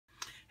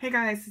Hey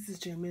guys, this is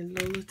Jamie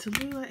Lola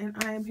Tallulah, and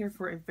I am here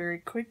for a very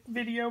quick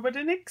video, but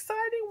an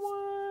exciting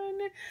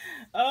one.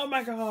 Oh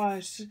my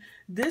gosh,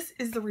 this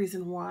is the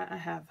reason why I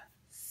have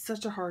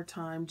such a hard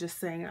time just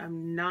saying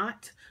I'm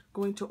not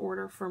going to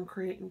order from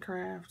Create and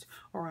Craft,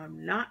 or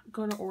I'm not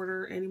going to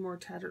order any more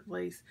Tattered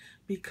Lace,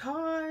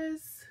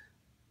 because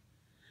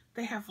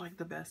they have like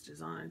the best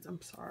designs.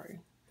 I'm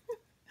sorry.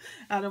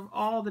 Out of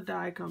all the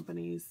dye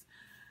companies,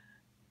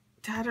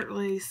 Tattered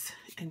Lace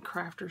and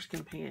Crafter's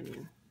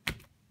Companion.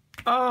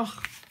 Oh,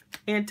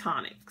 and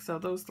Tonic. So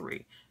those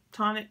three.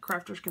 Tonic,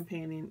 Crafter's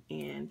Companion,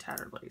 and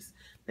Tattered Lace.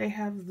 They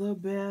have the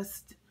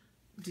best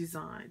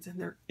designs, and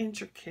they're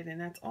intricate,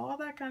 and that's all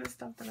that kind of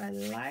stuff that I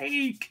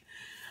like.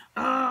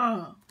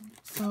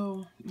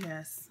 So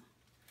yes.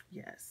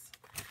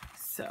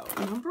 So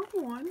number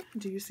one,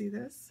 do you see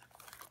this?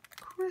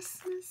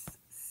 Christmas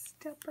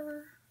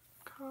stepper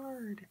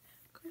card.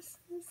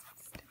 Christmas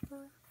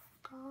stepper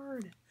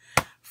card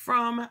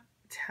from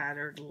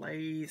Tattered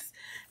Lace.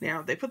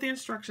 Now, they put the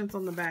instructions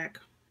on the back,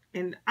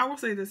 and I will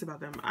say this about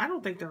them. I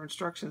don't think their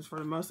instructions, for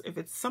the most, if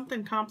it's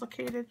something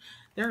complicated,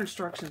 their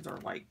instructions are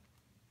like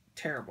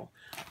terrible.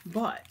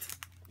 But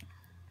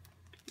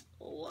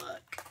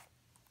look.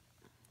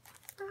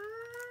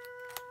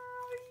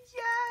 Oh,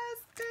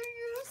 yes. Do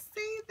you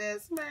see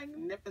this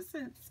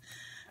magnificence?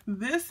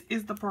 This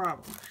is the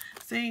problem.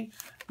 See,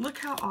 look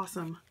how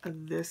awesome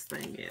this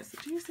thing is.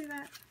 Do you see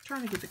that? I'm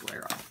trying to get the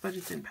glare off, but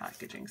it's in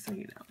packaging, so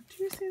you know.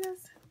 Do you see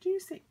this? Do you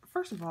see?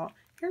 First of all,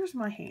 here's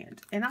my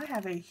hand, and I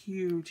have a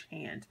huge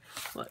hand.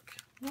 Look,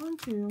 1,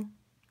 2.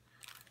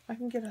 I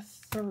can get a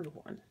third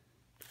one,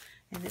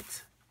 and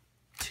it's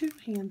 2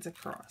 hands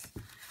across.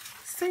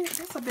 See,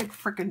 that's a big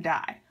freaking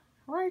die,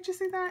 right? You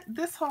see that?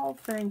 This whole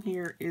thing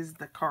here is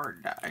the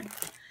card die.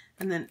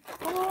 And then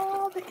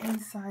all the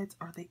insides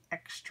are the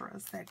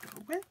extras that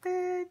go with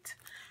it,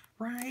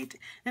 right?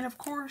 And of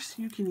course,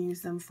 you can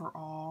use them for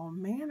all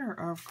manner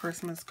of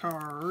Christmas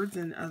cards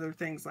and other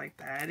things like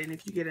that. And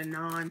if you get a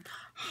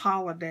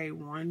non-holiday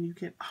one, you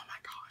can, oh my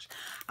gosh.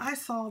 I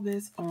saw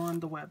this on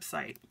the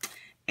website,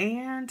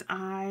 and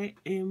I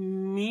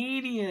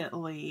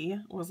immediately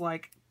was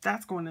like,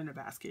 that's going in a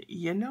basket.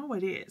 You know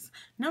it is.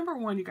 Number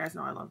one, you guys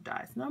know I love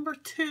dies. Number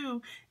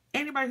two,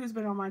 anybody who's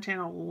been on my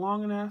channel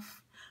long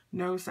enough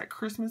knows that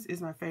Christmas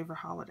is my favorite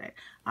holiday.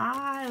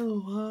 I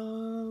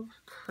love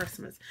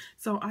Christmas.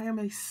 So I am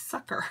a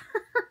sucker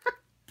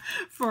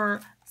for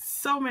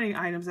so many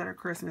items that are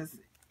Christmas,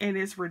 and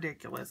it's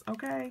ridiculous,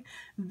 okay?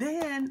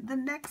 Then the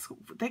next,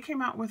 they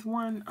came out with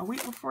one a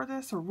week before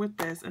this, or with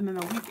this, and then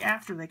a week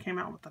after they came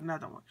out with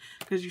another one,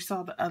 because you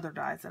saw the other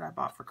dies that I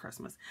bought for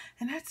Christmas.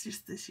 And that's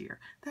just this year.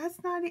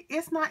 That's not,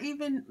 it's not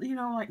even, you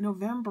know, like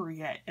November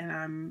yet, and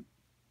I'm,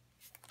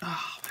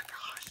 oh my gosh.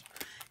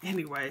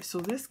 Anyway, so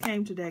this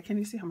came today. Can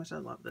you see how much I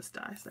love this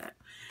die set?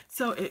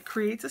 So it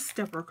creates a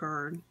stepper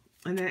card,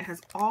 and then it has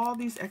all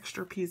these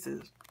extra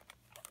pieces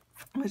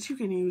that you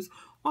can use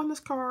on this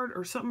card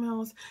or something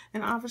else.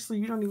 And obviously,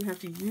 you don't even have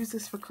to use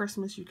this for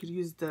Christmas. You could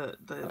use the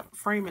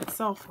frame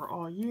itself for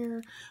all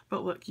year.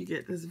 But look, you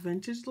get this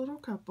vintage little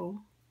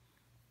couple.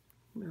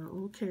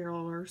 Little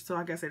carolers. So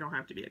I guess they don't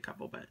have to be a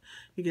couple, but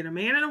you get a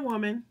man and a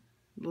woman,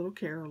 little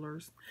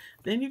carolers.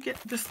 Then you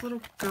get this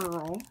little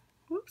girl.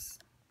 Whoops.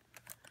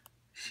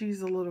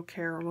 She's a little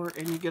caroler,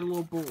 and you get a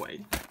little boy.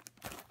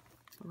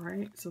 All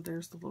right, so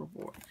there's the little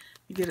boy.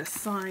 You get a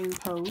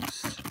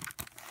signpost,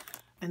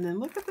 and then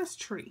look at this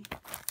tree.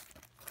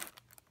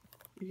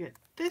 You get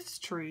this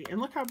tree,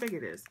 and look how big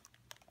it is.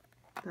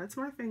 That's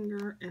my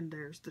finger, and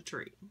there's the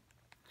tree.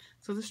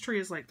 So this tree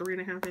is like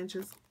 3.5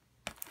 inches.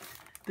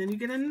 Then you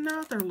get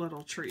another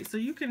little tree. So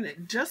you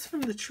can, just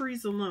from the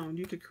trees alone,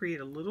 you could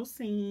create a little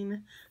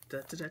scene.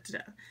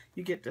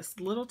 You get this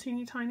little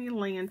teeny tiny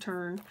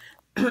lantern.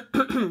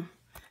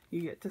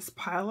 You get this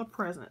pile of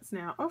presents.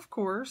 Now, of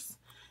course,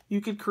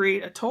 you could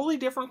create a totally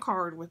different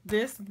card with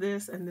this,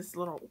 and this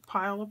little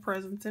pile of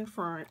presents in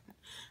front.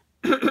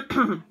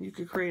 You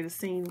could create a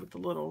scene with the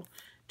little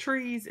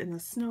trees and the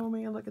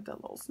snowman. Look at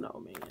that little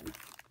snowman.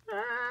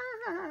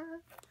 Ah.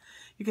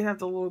 You could have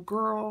the little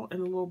girl and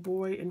the little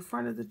boy in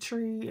front of the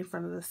tree, in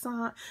front of the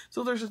sign.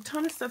 So there's a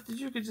ton of stuff that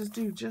you could just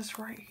do just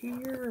right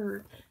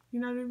here. You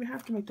don't even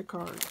have to make the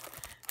cards.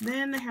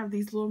 Then they have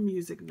these little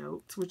music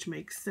notes, which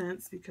makes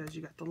sense because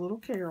you got the little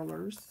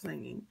carolers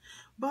singing.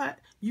 But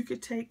you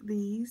could take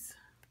these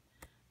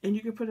and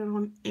you can put it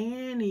on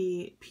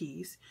any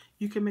piece.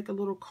 You can make a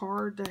little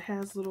card that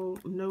has little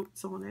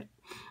notes on it.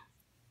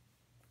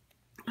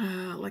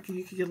 Like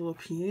you could get a little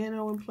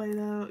piano and play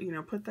that, you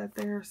know, put that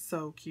there.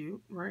 So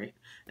cute, right?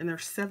 And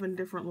there's 7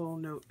 different little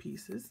note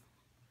pieces.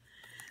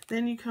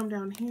 Then you come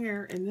down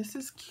here, and this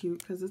is cute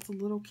because it's a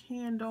little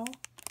candle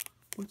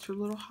with your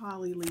little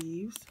holly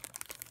leaves.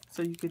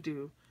 So you could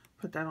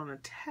put that on a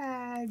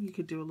tag. You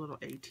could do a little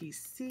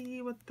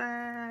ATC with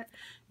that.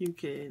 You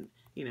can,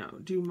 you know,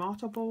 do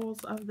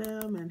multiples of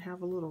them and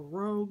have a little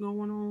row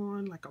going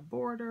on, like a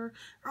border.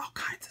 All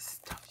kinds of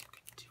stuff you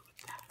can do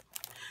with that.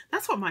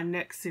 That's what my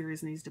next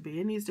series needs to be.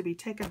 It needs to be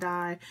take a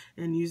die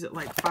and use it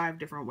like 5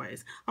 different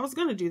ways. I was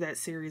going to do that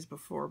series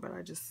before, but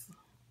I just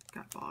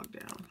got bogged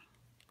down.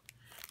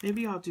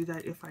 Maybe I'll do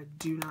that if I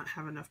do not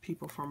have enough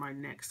people for my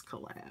next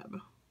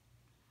collab.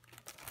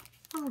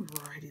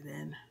 Alrighty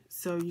then.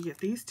 So you get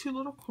these two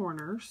little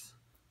corners,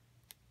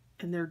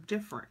 and they're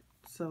different.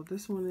 So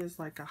this one is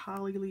like a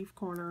holly leaf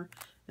corner,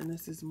 and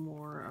this is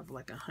more of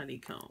like a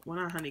honeycomb. Well,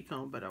 not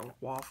honeycomb, but a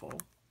waffle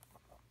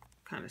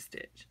kind of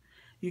stitch.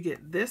 You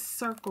get this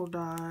circle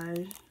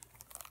die,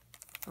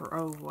 or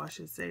oval I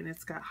should say, and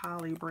it's got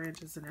holly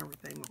branches and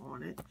everything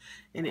on it.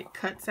 And it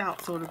cuts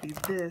out, so it'll be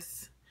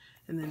this,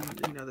 and then,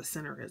 you know, the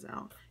center is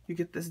out. You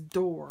get this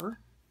door.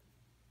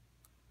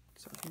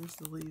 So here's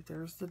the leaf,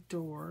 there's the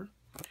door.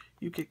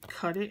 You could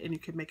cut it and you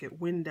could make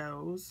it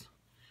windows.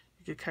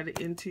 You could cut it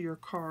into your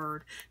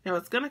card. Now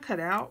it's going to cut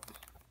out,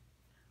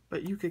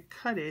 but you could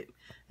cut it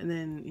and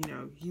then, you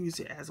know, use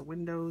it as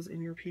windows in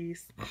your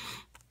piece.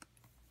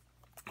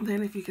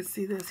 Then if you can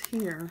see this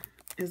here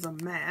is a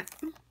mat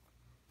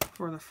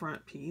for the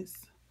front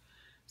piece.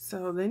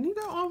 So then you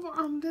go over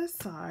on this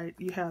side,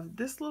 you have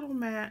this little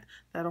mat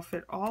that'll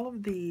fit all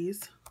of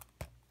these.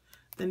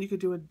 Then you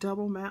could do a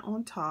double mat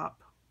on top.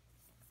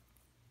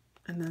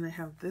 And then they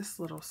have this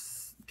little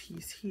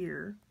piece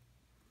here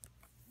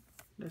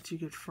that you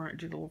could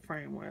do a little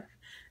frame with.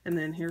 And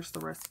then here's the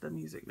rest of the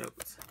music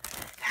notes.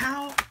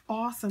 How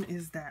awesome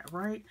is that,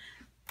 right?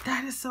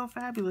 That is so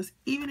fabulous.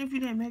 Even if you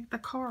didn't make the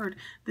card,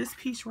 this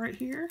piece right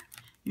here,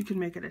 you can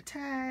make it a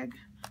tag,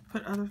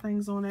 put other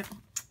things on it.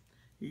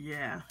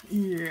 Yeah.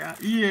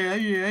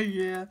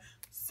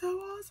 So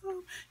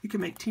awesome. You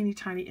can make teeny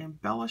tiny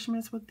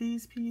embellishments with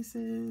these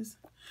pieces.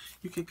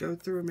 You could go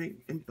through and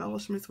make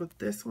embellishments with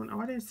this one. Oh,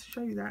 I didn't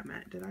show you that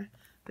mat, did I?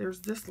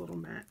 There's this little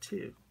mat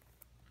too.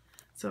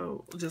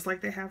 So just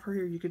like they have her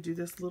here, you could do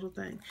this little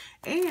thing.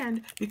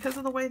 And because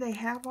of the way they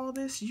have all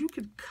this, you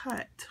could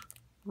cut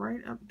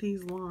right up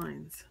these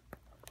lines.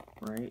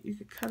 Right? You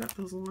could cut up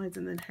those lines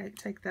and then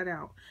take that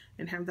out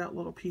and have that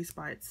little piece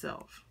by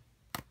itself.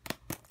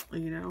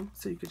 You know?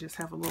 So you could just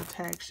have a little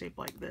tag shape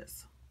like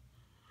this.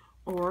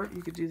 Or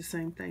you could do the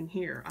same thing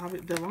here.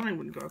 The line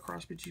wouldn't go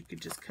across, but you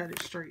could just cut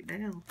it straight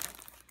down.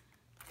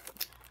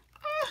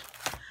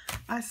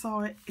 I saw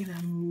it and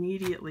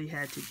immediately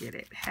had to get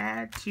it.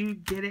 Had to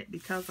get it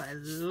because I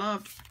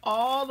loved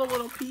all the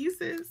little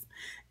pieces.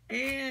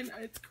 And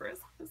it's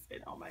Christmas.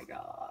 And oh my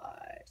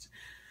gosh.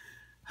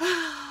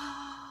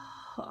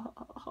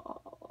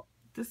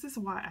 This is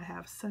why I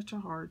have such a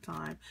hard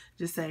time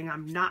just saying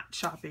I'm not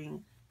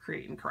shopping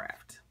Create and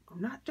Craft.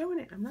 I'm not doing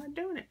it. I'm not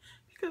doing it.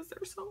 Because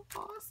they're so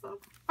awesome.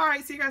 All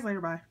right, see you guys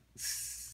later. Bye.